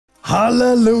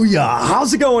Hallelujah!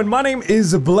 How's it going? My name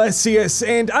is Blessious,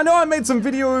 and I know I made some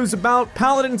videos about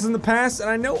Paladins in the past, and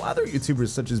I know other YouTubers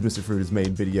such as Mr. Fruit has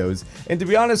made videos, and to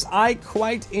be honest, I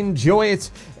quite enjoy it,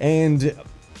 and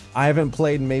I haven't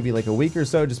played in maybe like a week or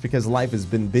so just because life has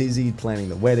been busy planning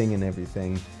the wedding and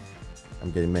everything.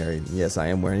 I'm getting married. Yes, I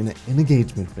am wearing an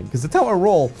engagement ring because that's how I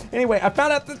roll. Anyway, I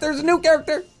found out that there's a new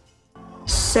character.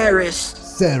 Seris.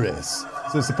 Seris.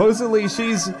 So supposedly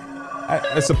she's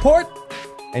a support.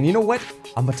 And you know what?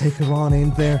 I'm gonna take her on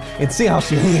in there and see how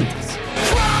she handles.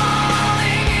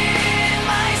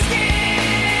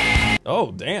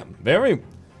 Oh, damn. Very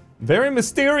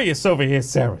mysterious over here,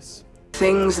 Seris.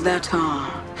 Things that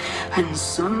are, and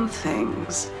some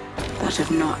things that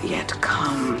have not yet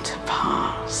come to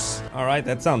pass. All right,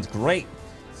 that sounds great.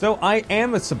 So I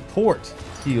am a support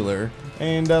healer,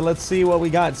 and let's see what we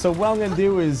got. So what I'm gonna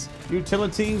do is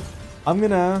utility. I'm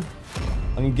gonna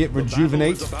get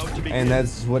rejuvenate, and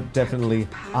that's what definitely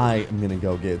I am gonna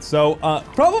go get. So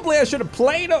probably I should have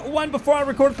played one before I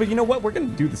recorded, but you know what? We're gonna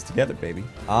do this together, baby.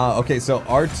 Okay, so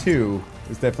R2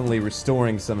 is definitely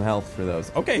restoring some health for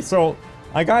those. Okay, so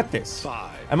I got this.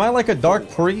 Am I like a dark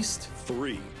priest?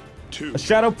 3, 2. A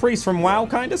shadow priest from WoW,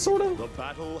 kinda, sorta? The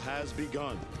battle has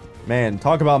begun. Man,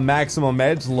 talk about maximum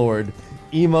edgelord.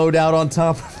 Emote out on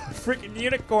top of a freaking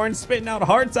unicorn spitting out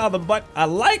hearts out of the butt. I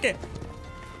like it.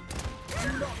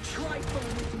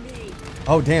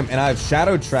 Oh, damn, and I have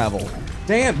shadow travel.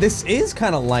 Damn, this is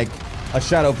kind of like a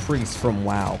shadow priest from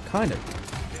WoW, kind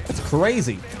of. That's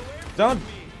crazy. Don't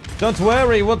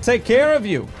worry, we'll take care of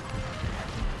you.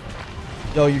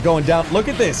 Yo, you're going down. Look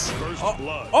at this.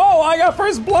 Oh, I got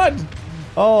first blood.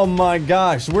 Oh my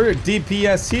gosh, we're a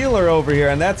DPS healer over here,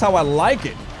 and that's how I like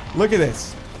it. Look at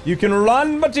this. You can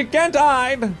run, but you can't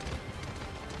hide.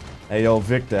 Hey, yo,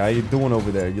 Victor, how you doing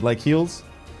over there? You like heals?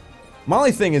 My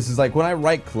only thing is like when I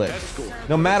right click,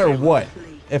 no matter what,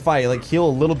 if I like heal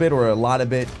a little bit or a lot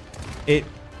of it, it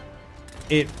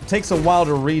takes a while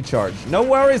to recharge. No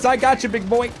worries, I got you, big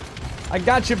boy. I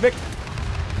got you, Vic.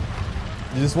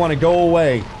 You just want to go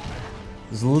away.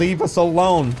 Just leave us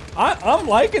alone. I'm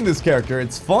liking this character.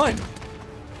 It's fun.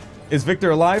 Is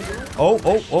Victor alive?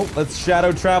 Oh, let's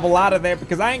shadow travel out of there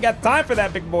because I ain't got time for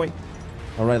that, big boy.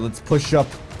 All right, let's push up.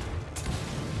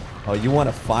 Oh, you want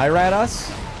to fire at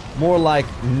us? More like,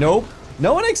 nope.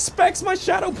 No one expects my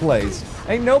shadow plays.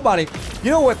 Ain't nobody. You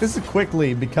know what? This is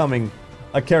quickly becoming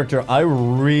a character I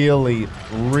really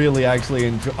actually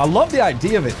enjoy. I love the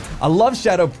idea of it. I love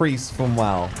shadow priests from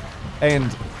WoW.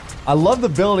 And I love the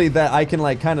ability that I can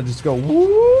like kind of just go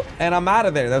whoop and I'm out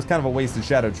of there. That was kind of a waste of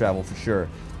shadow travel for sure.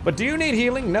 But do you need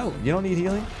healing? No, you don't need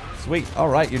healing. Sweet. All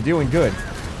right, you're doing good.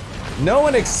 No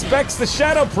one expects the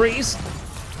shadow priest.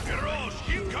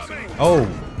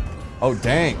 Oh,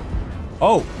 dang.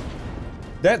 Oh,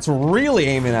 that's really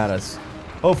aiming at us.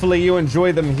 Hopefully you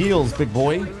enjoy them heals, big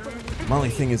boy. My only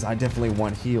thing is I definitely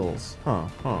want heals. Huh.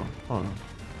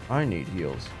 I need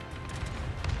heals.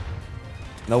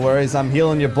 No worries, I'm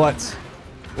healing your butts.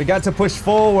 We got to push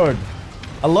forward.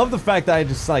 I love the fact that I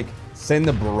just like send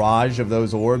the barrage of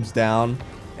those orbs down.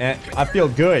 And I feel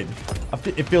good.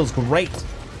 It feels great.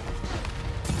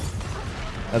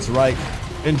 That's right.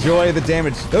 Enjoy the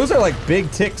damage. Those are like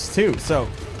big ticks too, so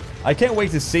I can't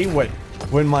wait to see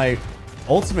when my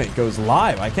ultimate goes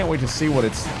live. I can't wait to see what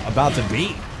it's about to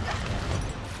be.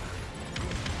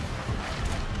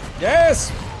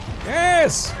 Yes!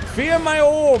 Yes! Fear my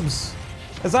orbs!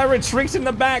 As I retreat in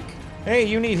the back. Hey,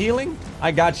 you need healing? I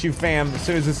got you, fam. As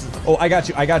soon as this is... Oh, I got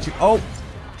you. Oh.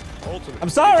 I'm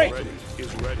sorry!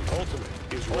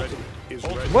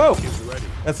 Whoa!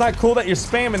 That's not cool that you're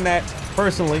spamming that,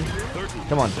 personally.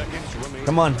 Come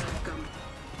on.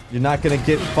 You're not gonna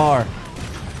get far.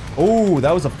 Oh,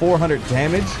 that was a 400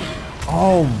 damage.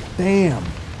 Oh, damn.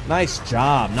 Nice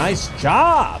job.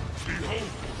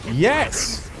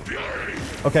 Yes.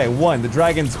 Okay, the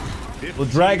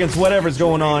dragons, whatever's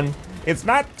going on. It's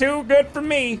not too good for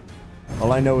me.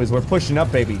 All I know is we're pushing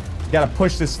up, baby. You gotta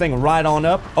push this thing right on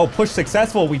up. Oh, push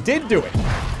successful. We did do it.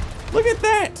 Look at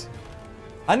that.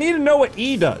 I need to know what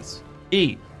E does.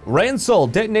 E. Ray soul.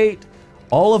 Detonate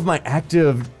all of my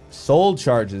active soul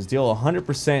charges. Deal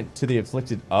 100% to the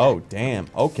afflicted. Oh, damn.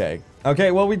 Okay.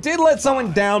 Okay, well, we did let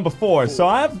someone down before, so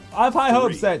I have high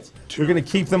hopes that we're gonna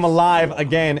keep them alive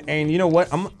again. And you know what?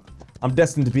 I'm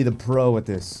destined to be the pro at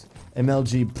this.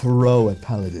 MLG pro at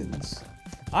Paladins.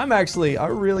 I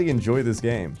really enjoy this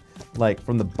game. Like,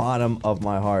 from the bottom of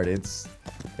my heart. It's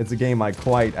a game I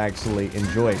quite actually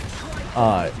enjoy.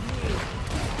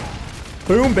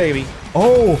 Boom, baby.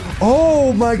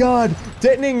 Oh my god.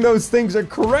 Detonating those things are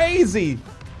crazy.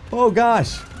 Oh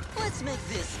gosh. Let's make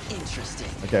this interesting.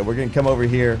 Okay, we're gonna come over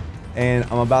here. and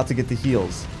I'm about to get the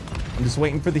heals. I'm just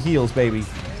waiting for the heals, baby.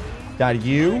 Got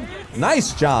you.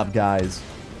 Nice job, guys.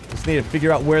 Just need to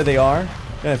figure out where they are.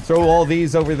 Gonna throw all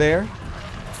these over there.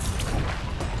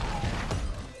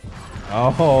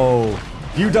 Oh,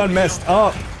 you done messed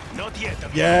up.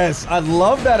 Yes, I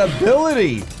love that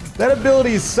ability. That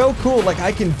ability is so cool. Like,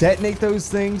 I can detonate those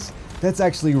things. That's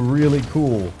actually really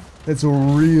cool. That's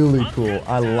really cool.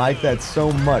 I like that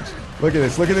so much. Look at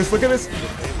this, look at this, look at this.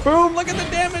 Boom, look at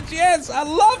the damage. Yes, I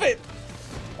love it.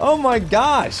 Oh my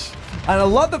gosh. And I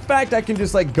love the fact I can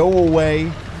just like go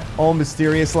away all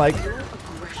mysterious like.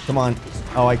 Come on.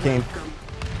 Oh, I can't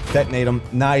detonate them.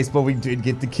 Nice, but we did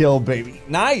get the kill, baby.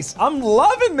 Nice. I'm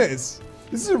loving this.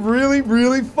 This is really,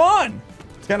 really fun.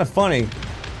 It's kind of funny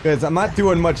because I'm not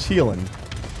doing much healing.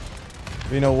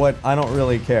 You know what? I don't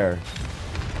really care.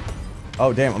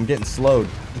 Oh, damn. I'm getting slowed.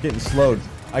 I'm getting slowed.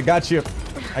 I got you.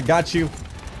 I got you.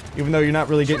 Even though you're not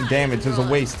really getting damage, there's a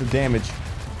waste of damage.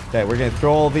 Okay, we're gonna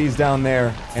throw all these down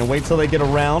there and wait till they get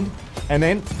around, and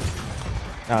then...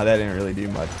 Oh, that didn't really do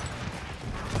much.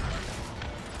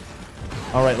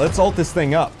 Alright, let's ult this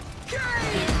thing up.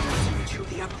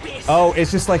 Oh,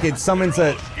 it's just like it summons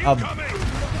a...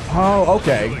 Oh,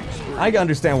 okay. I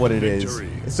understand what it is.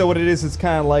 So what it is, it's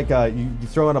kind of like you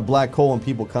throw in a black hole and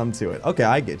people come to it. Okay,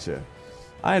 I get you.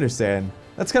 I understand.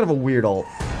 That's kind of a weird ult.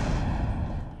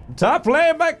 Top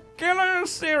play by Killer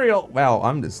Cereal. Wow,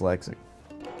 I'm dyslexic.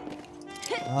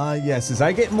 Yes, as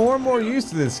I get more and more used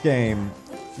to this game,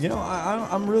 you know,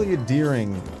 I'm really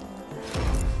adhering.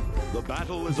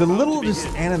 The little just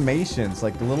animations,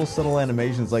 like the little subtle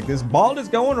animations, like this ball is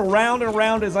going around and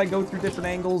around as I go through different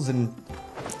angles, and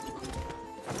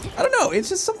I don't know, it's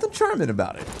just something charming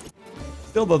about it.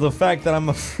 Still though, the fact that I'm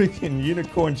a freaking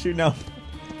unicorn shooting out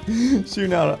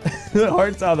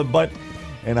hearts out of the butt,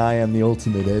 and I am the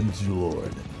ultimate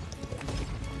edgelord.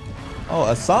 Oh,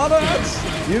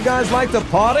 Asetek? You guys like to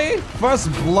party?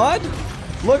 First blood?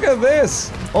 Look at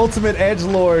this! Ultimate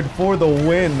edgelord for the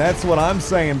win. That's what I'm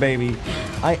saying, baby.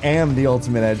 I am the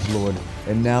ultimate edgelord,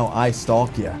 and now I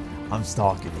stalk you. I'm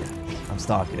stalking you. I'm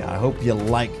stalking you. I hope you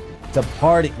like to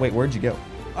party. Wait, where'd you go?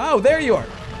 Oh, there you are.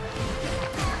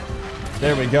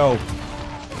 There we go.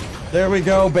 There we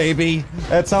go, baby.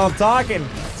 That's how I'm talking.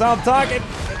 That's how I'm talking.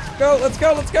 Let's go, let's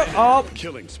go, let's go. Oh,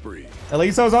 Killing spree. at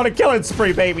least I was on a killing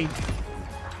spree, baby.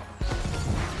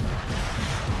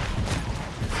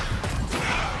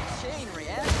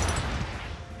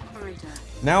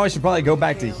 Now I should probably go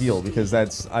back to heal because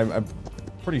that's, I'm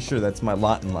pretty sure that's my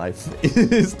lot in life,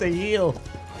 is to heal.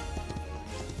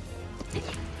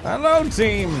 Hello,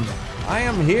 team. I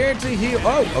am here to heal.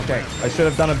 Oh, okay. I should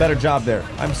have done a better job there.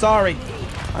 I'm sorry.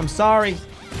 I'm sorry.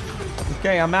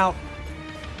 Okay, I'm out.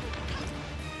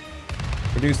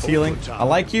 Reduced healing. I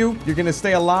like you. You're gonna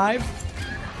stay alive.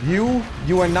 You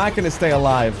are not gonna stay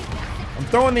alive. I'm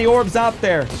throwing the orbs out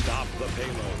there. Stop the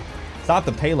payload. Stop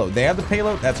the payload. They have the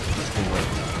payload? That's great.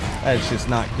 That's just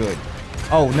not good.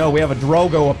 Oh no, we have a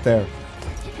Drogo up there.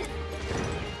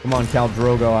 Come on, Cal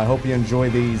Drogo. I hope you enjoy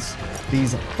these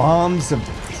bombs of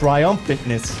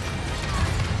triumphantness.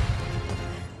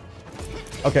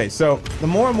 Okay, so the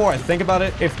more and more I think about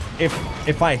it,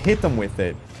 if I hit them with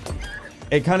it,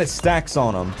 it kind of stacks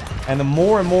on them, and the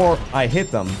more and more I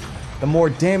hit them, the more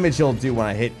damage it'll do when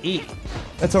I hit E.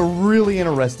 That's a really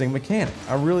interesting mechanic.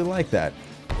 I really like that.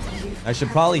 I should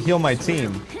probably heal my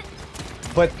team,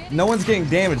 but no one's getting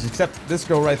damaged except this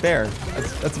girl right there.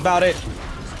 That's about it.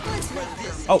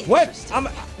 Oh, what?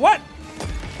 What?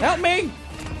 Help me!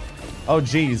 Oh,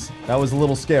 geez, that was a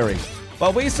little scary,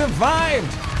 but we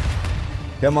survived.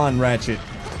 Come on, Ratchet.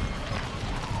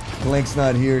 Link's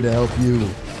not here to help you.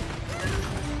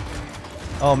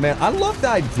 Oh man, I love the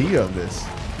idea of this.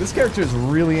 This character is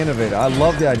really innovative. I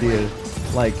love the idea.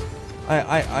 Like,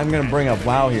 I'm gonna bring up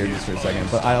WoW here just for a second,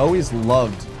 but I always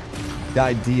loved the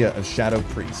idea of Shadow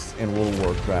Priests in World of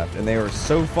Warcraft, and they were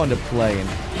so fun to play in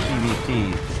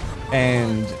PvP.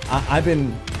 And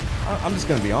I'm just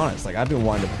gonna be honest, like I've been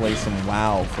wanting to play some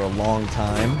WoW for a long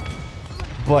time,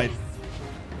 but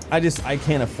I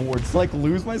can't afford to like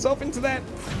lose myself into that.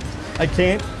 I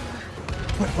can't.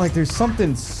 But like there's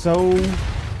something so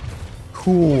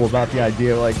cool about the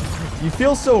idea, like you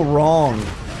feel so wrong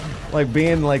like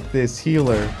being like this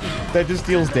healer that just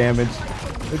deals damage.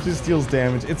 It just deals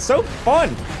damage. It's so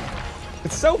fun.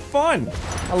 It's so fun.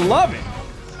 I love it.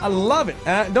 I love it.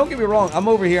 Don't get me wrong, I'm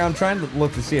over here, I'm trying to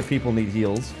look to see if people need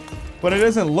heals, but it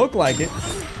doesn't look like it.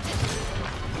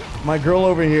 My girl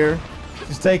over here,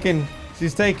 she's taking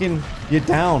you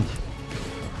down.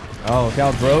 Oh,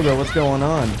 Cal Drogo, what's going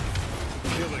on?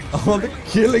 Oh, the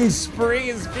killing spree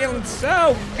is feeling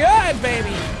so good,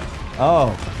 baby.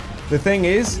 Oh, The thing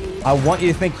is, I want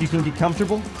you to think you can get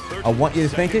comfortable. I want you to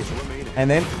think it. And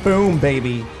then, boom,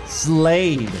 baby.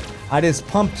 Slayed. I just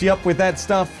pumped you up with that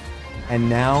stuff. And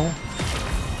now,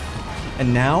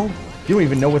 you don't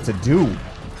even know what to do. You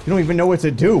don't even know what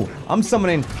to do. I'm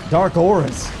summoning dark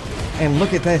auras. And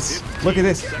look at this. Look at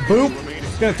this. Boop.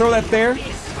 Gonna throw that there.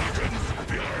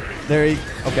 There you...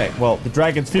 Okay, well, the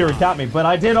Dragon's Fury got me. But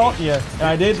I did ult you. And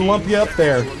I did lump you up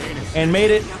there. And made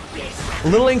it a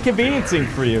little inconveniencing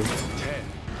for you.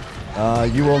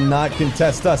 You will not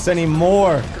contest us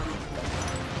anymore.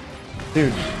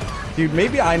 Dude,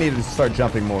 maybe I need to start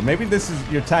jumping more. Maybe this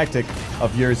is your tactic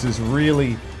of yours is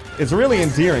really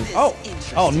endearing.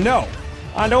 Oh no.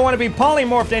 I don't want to be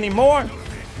polymorphed anymore.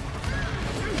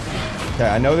 Okay,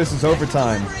 I know this is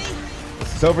overtime.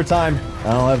 This is overtime.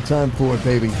 I don't have time for it,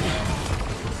 baby.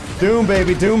 Doom,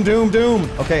 baby, doom, doom, doom.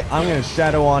 Okay, I'm gonna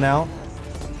shadow on out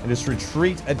and just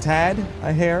retreat a tad,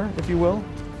 a hair, if you will.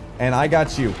 And I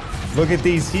got you. Look at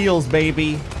these heals,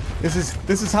 baby. This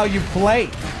is how you play.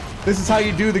 This is how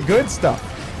you do the good stuff.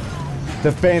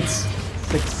 Defense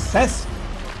success.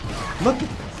 Look at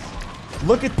this.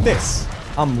 Look at this.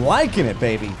 I'm liking it,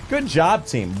 baby. Good job,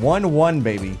 team. 1-1,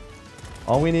 baby.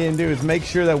 All we need to do is make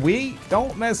sure that we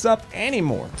don't mess up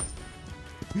anymore.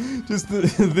 Just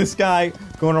this guy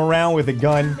going around with a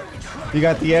gun. You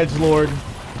got the edgelord.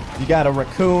 You got a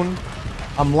raccoon.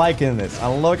 I'm liking this. I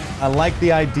like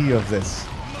the idea of this.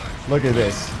 Look at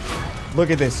this.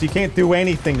 Look at this. You can't do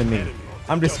anything to me.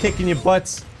 I'm just kicking your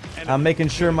butts. I'm making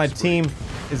sure my team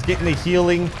is getting the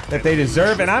healing that they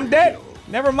deserve, and I'm dead.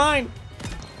 Never mind.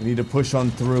 We need to push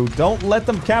on through. Don't let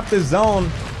them cap the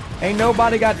zone. Ain't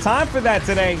nobody got time for that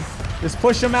today. Just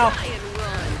push them out.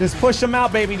 Just push them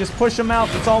out, baby. Just push them out.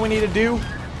 That's all we need to do.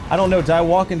 I don't know. Did I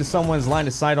walk into someone's line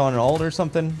of sight on an ult or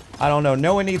something? I don't know.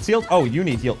 No one needs healed. Oh, you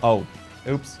need healed. Oh,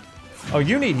 oops. Oh,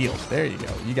 you need healed. There you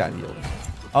go. You got healed.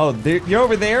 Oh, you're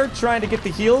over there trying to get the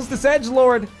heals. This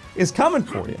edgelord is coming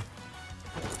for you.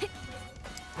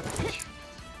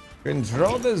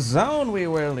 Control the zone, we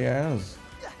will, yes.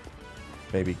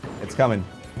 Baby, it's coming.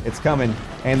 It's coming.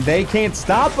 And they can't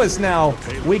stop us now.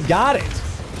 We got it.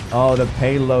 Oh, the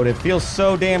payload. It feels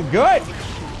so damn good.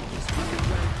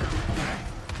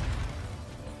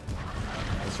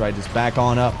 That's right. Just back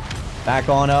on up. Back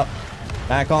on up.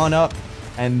 Back on up.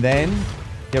 And then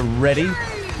get ready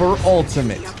for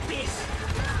ultimate.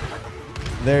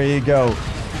 There you go.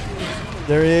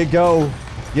 There you go.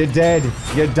 You're dead.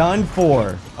 You're done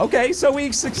for. Okay, so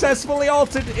we successfully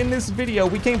ulted in this video.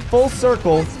 We came full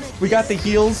circle. We got the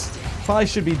heals. Probably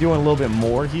should be doing a little bit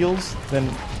more heals than,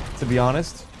 to be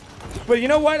honest. But you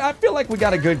know what? I feel like we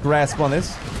got a good grasp on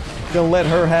this. Gonna let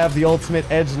her have the ultimate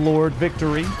edgelord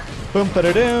victory. Boom,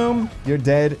 ba-da-doom. You're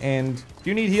dead, and do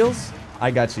you need heals?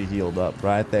 I got you healed up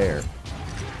right there.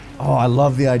 Oh, I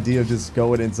love the idea of just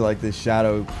going into like this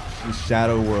shadow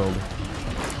world.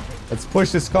 Let's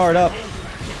push this card up.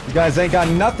 You guys ain't got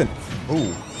nothing.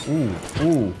 Ooh, ooh,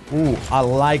 ooh, ooh. I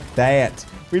like that.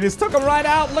 We just took him right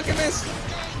out. Look at this.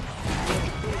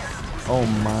 Oh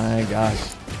my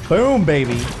gosh. Boom,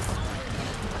 baby.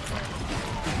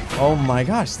 Oh my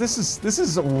gosh. This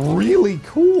is really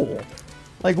cool.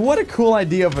 Like, what a cool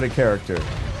idea for a character.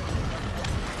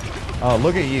 Oh,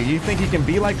 look at you. You think you can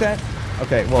be like that?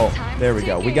 Okay, well, there we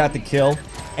go. We got the kill.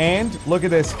 And look at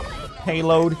this.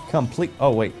 Payload complete.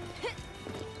 Oh, wait.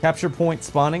 Capture point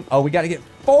spawning. Oh, we got to get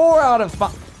 4 out of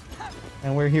 5.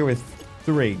 And we're here with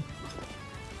 3.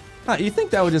 Huh, you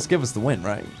think that would just give us the win,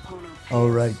 right?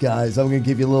 Alright, guys. I'm going to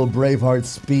give you a little Braveheart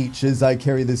speech as I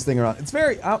carry this thing around. It's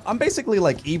very... I'm basically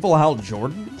like Evil Hal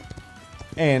Jordan.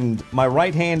 And my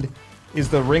right hand is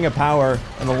the Ring of Power.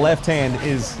 And the left hand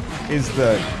is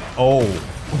the... Oh,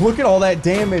 look at all that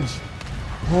damage.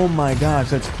 Oh my gosh,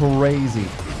 that's crazy.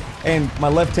 And my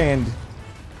left hand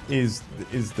is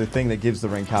the thing that gives the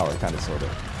ring power, kind of, sort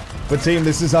of. But team,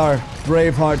 this is our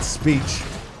Braveheart speech.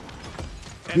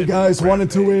 You guys wanted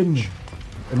to win,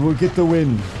 and we'll get the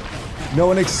win. No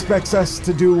one expects us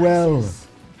to do well,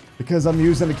 because I'm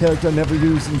using a character I never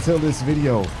used until this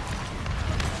video.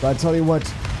 But I tell you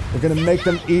what, we're gonna make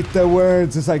them eat their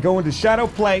words as I go into shadow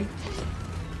play.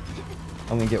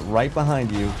 I'm gonna get right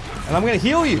behind you, and I'm gonna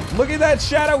heal you. Look at that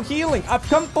shadow healing. I've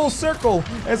come full circle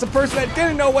as a person that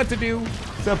didn't know what to do.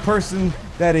 It's a person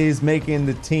that is making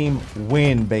the team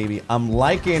win, baby. I'm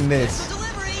liking this.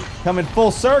 Coming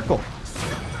full circle.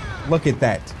 Look at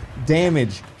that.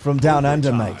 Damage from down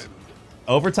under, mate.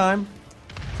 Overtime?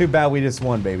 Too bad we just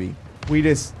won, baby. We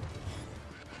just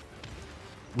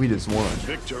won.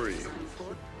 Victory.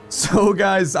 So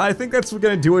guys, I think that's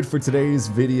gonna do it for today's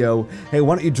video. Hey,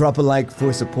 why don't you drop a like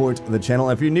for support of the channel?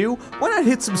 If you're new, why not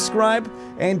hit subscribe?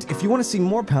 And if you want to see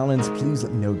more Paladins, please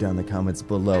let me know down in the comments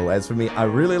below. As for me, I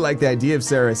really like the idea of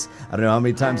Seris. I don't know how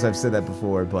many times I've said that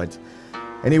before, but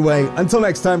anyway, until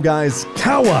next time guys,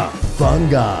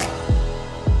 Cowabunga!